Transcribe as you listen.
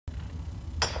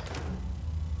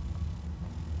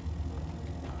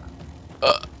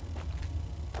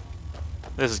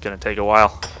This is gonna take a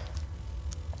while.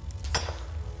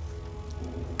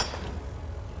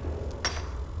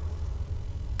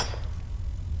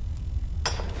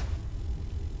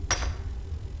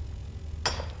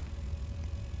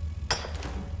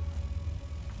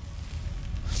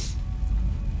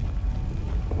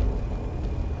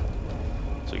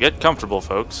 So get comfortable,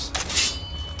 folks.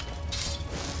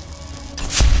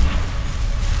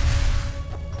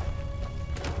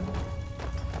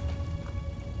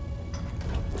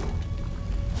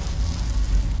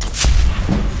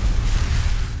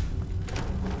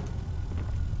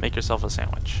 Make yourself a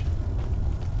sandwich.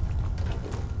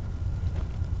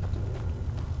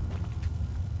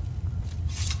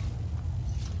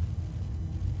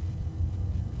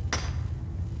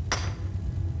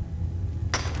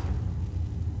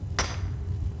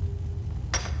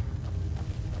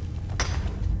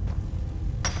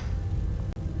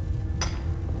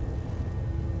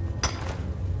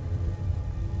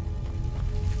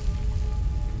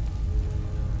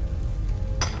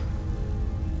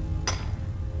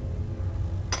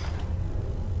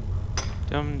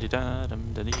 Dum di da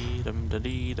dum da dee dum da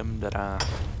dee dum da da.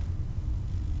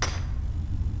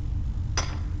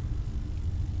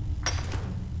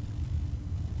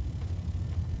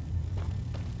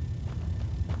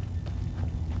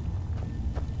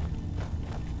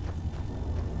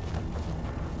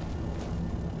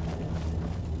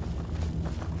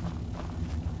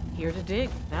 Here to dig,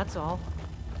 that's all.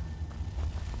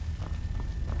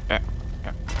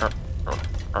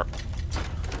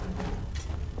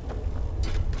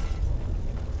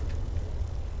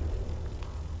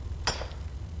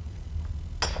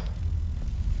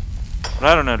 What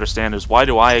I don't understand is why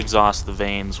do I exhaust the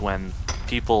veins when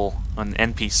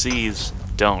NPCs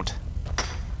don't?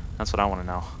 That's what I want to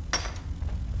know.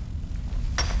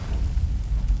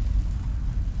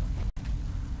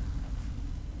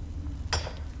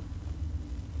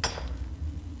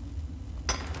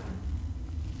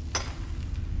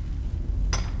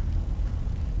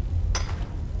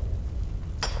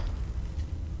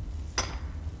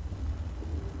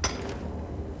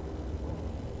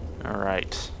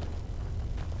 Alright.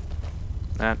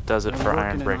 That does it for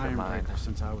Ironbreaker Mine.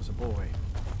 Since I was a boy.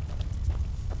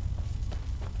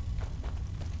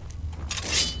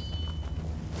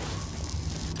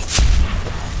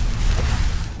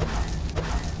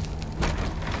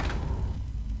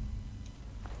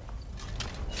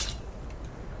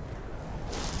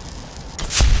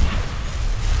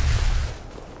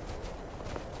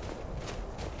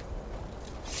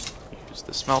 Use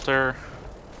the smelter.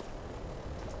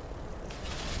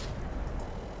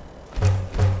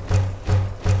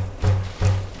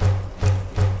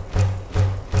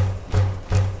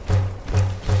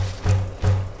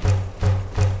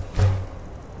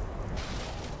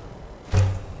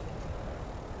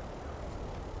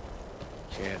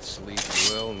 Can't sleep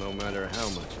well no matter how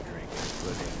much drink I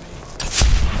put in me.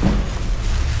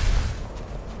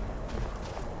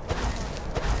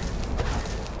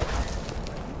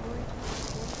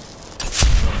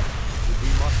 We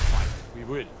must fight. We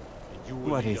will. And you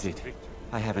will What lead is us to it? victory.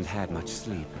 I haven't had much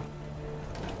sleep.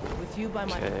 With you by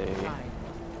my Okay. side.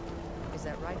 Is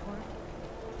that right, Horn?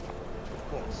 Of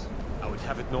course. I would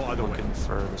have it no other way. Looking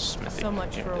for the smithy. So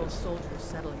much Here for it old is. soldiers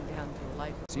settling down to a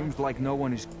life of Seems like no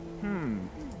one is...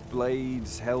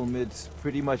 Blades, helmets,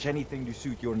 pretty much anything to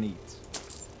suit your needs.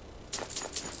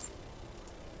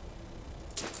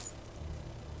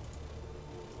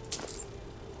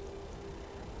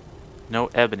 No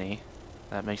ebony.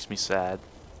 That makes me sad.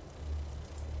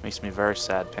 Makes me very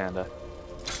sad, Panda.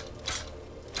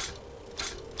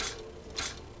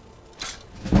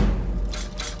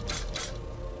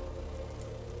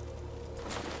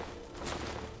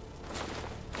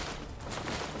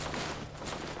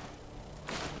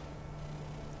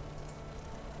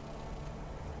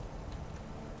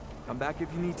 Come back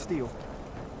if you need steel.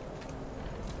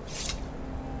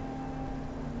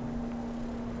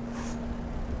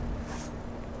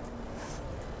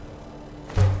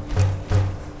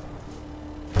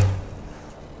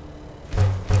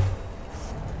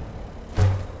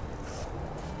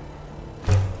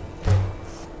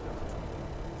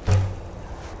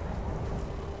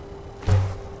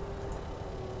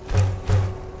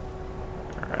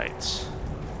 Alright.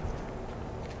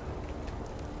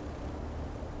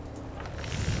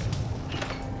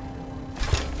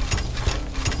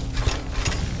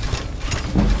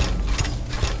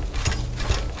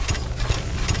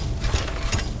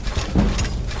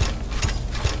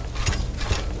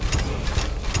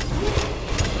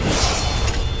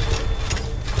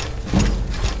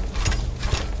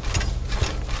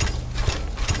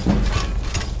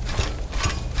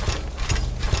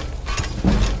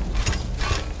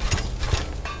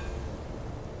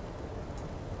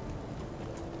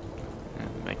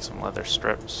 leather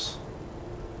strips.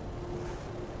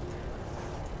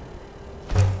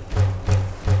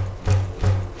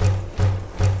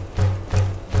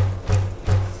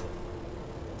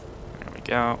 There we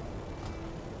go.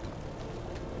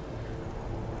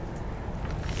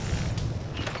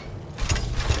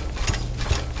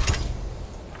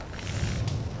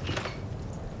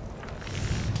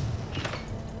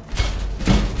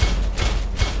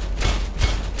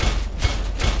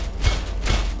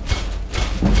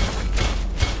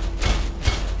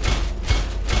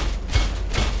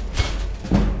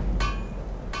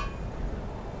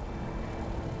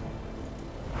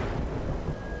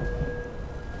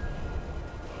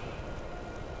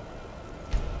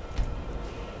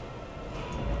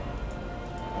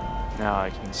 Now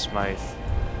I can smite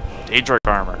Daedric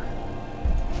armor,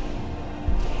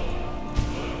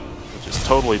 which is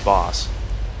totally boss.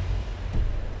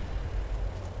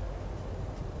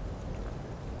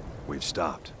 We've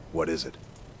stopped. What is it?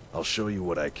 I'll show you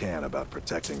what I can about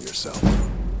protecting yourself.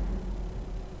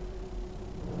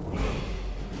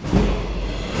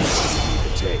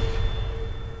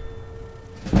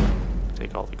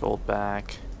 Take all the gold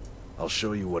back. I'll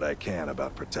show you what I can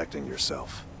about protecting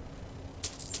yourself.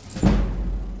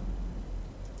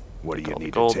 What do you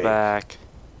need to take? Back.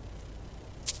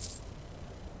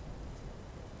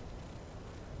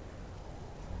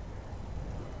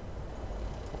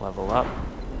 Level up.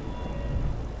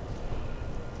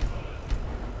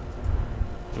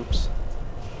 Oops.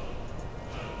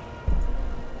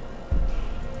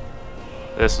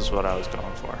 This is what I was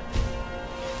going for.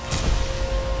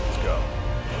 Let's go.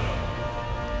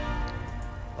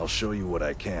 I'll show you what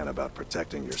I can about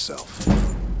protecting yourself.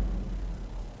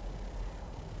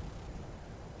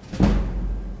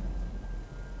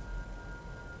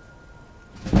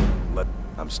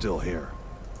 I'm still here.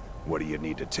 What do you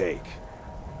need to take?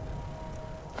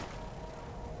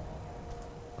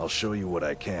 I'll show you what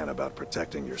I can about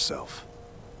protecting yourself.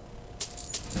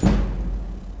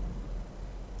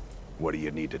 What do you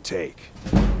need to take?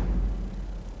 There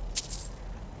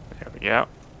we go.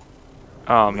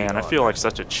 Oh man, I feel like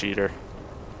such a cheater.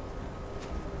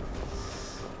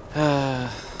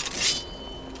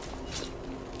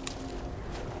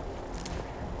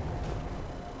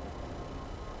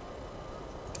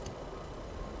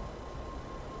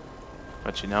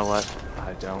 But you know what?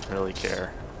 I don't really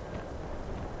care.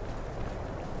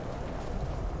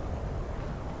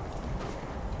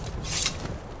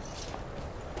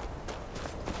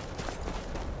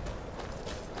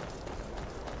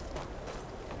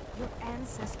 Your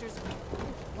ancestors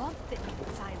wouldn't want the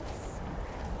Silas.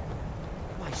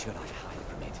 Why should I hide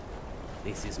from it?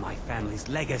 This is my family's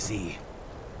legacy.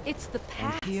 It's the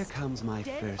past. And here comes my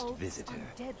Dead first oaths visitor. on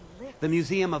dead lips. The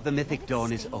Museum of the Mythic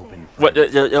Dawn is open. What?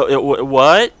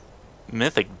 What?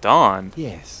 Mythic Dawn?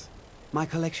 Yes. My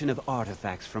collection of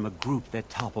artifacts from a group that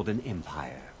toppled an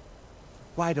empire.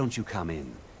 Why don't you come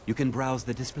in? You can browse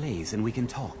the displays and we can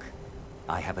talk.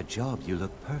 I have a job you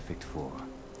look perfect for.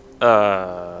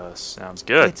 Sounds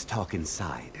good. Let's talk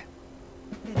inside.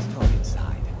 Let's talk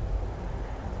inside.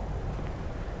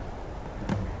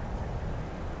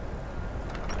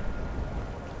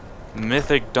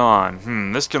 Mythic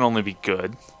Dawn. This can only be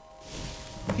good.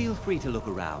 Feel free to look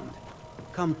around.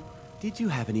 Come, did you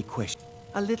have any questions?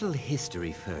 A little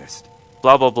history first.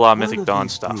 Blah blah blah. One Mythic of Dawn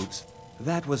these stuff. groups,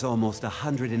 that was almost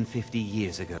 150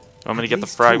 years ago. I'm gonna At get the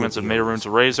least two fragments of yours. Metarune's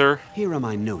razor. Here are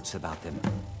my notes about them.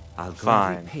 I'll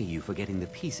Fine. gladly pay you for getting the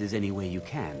pieces any way you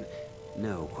can.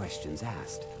 No questions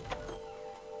asked.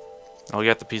 I'll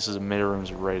get the pieces of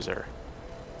Metarune's razor.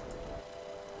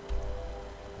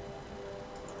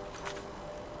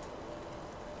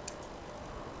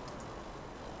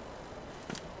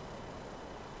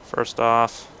 First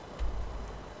off,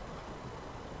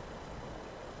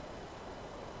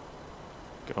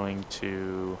 going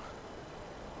to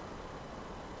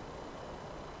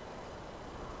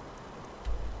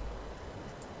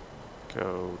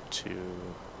go to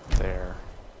there.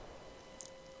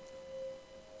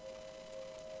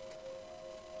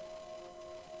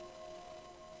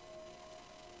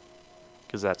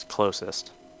 Because that's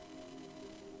closest.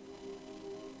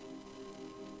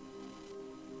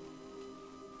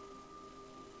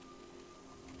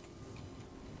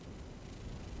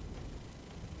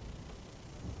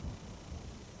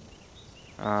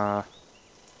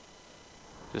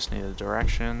 Just need a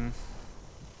direction.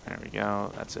 There we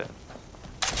go, that's it.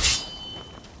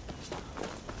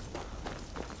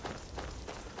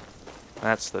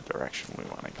 That's the direction we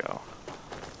want to go.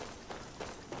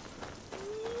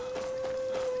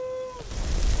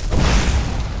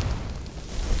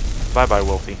 Bye-bye,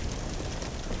 Wolfie.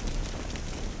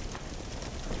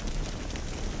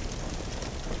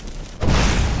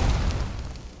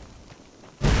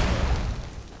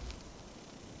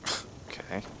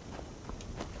 Okay.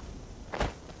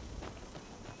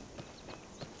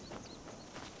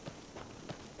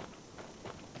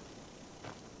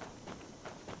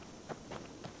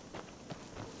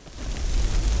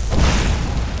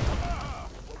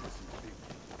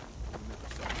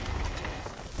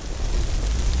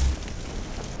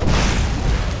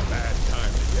 Bad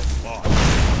time to get lost.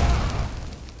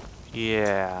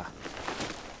 Yeah.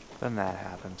 Then that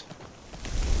happened.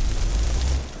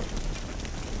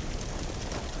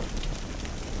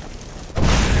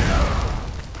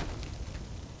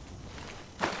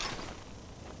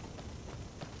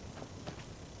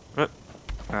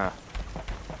 Ah.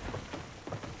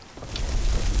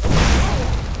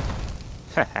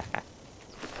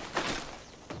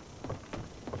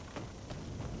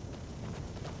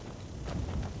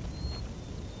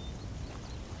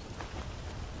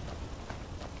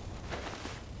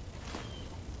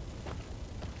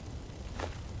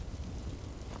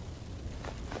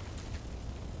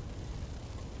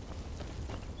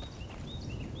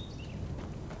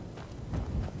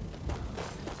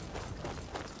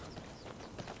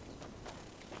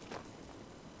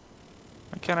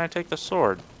 Why can't I take the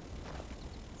sword?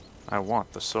 I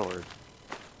want the sword.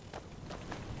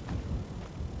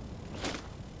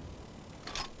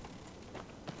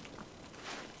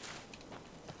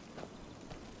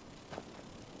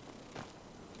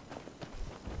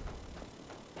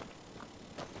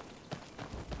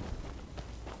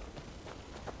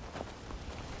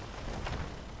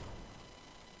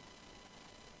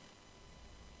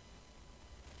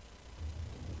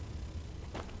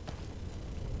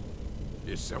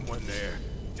 Is someone there?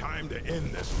 Time to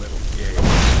end this little game.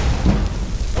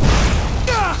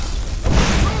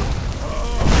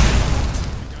 Oh,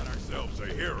 we got ourselves a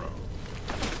hero.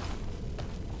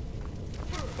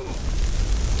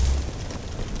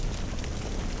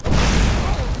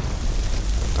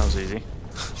 That was easy.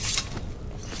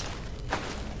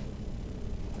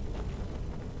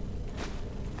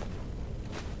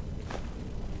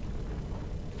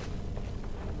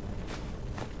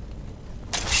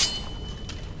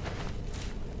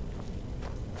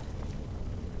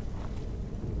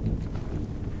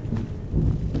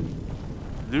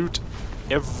 Loot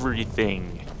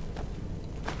everything.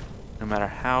 No matter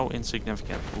how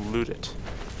insignificant, loot it.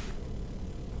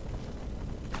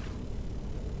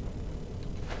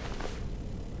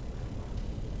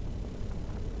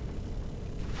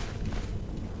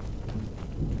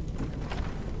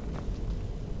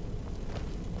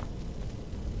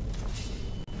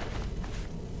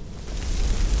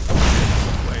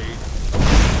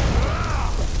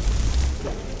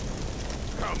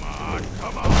 Come on,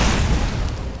 come on.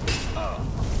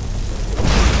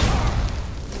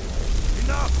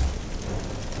 Enough.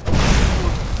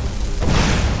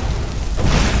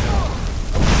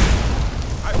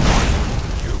 I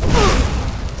you.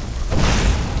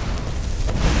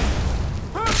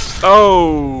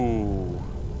 Oh!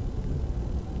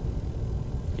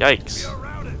 Yikes. Be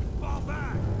around it. Fall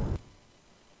back.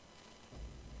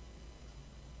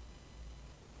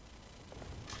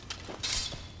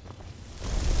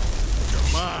 You're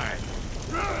mine.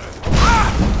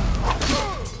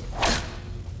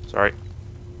 Sorry.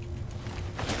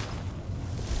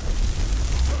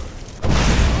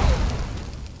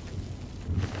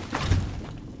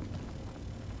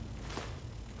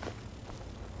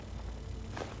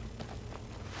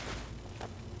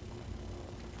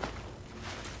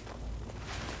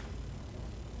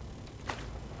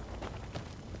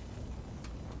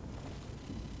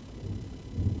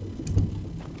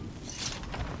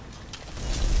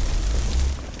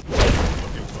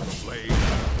 Looking for the blade.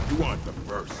 You want the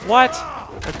first. What?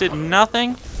 That did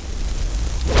nothing?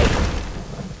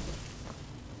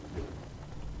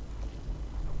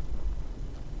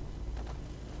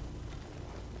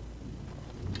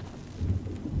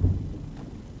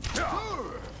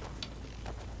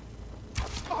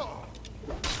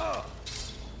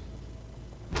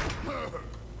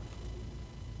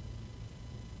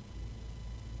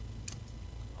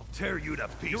 I'll tear you to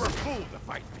pieces. You're a fool to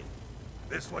fight me.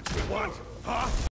 This what you want, huh?